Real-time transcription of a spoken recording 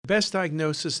best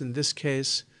diagnosis in this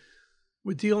case,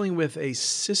 we're dealing with a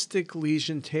cystic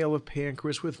lesion tail of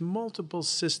pancreas with multiple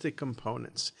cystic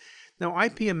components. Now,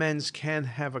 IPMNs can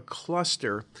have a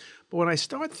cluster, but when I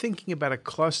start thinking about a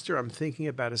cluster, I'm thinking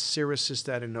about a serous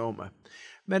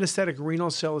Metastatic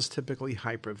renal cell is typically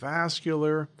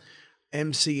hypervascular.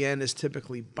 MCN is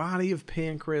typically body of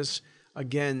pancreas.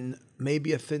 Again,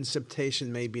 maybe a thin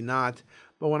septation, maybe not.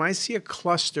 But when I see a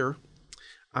cluster,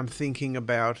 I'm thinking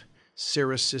about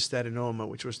serous cystadenoma,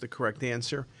 which was the correct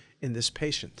answer in this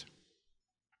patient.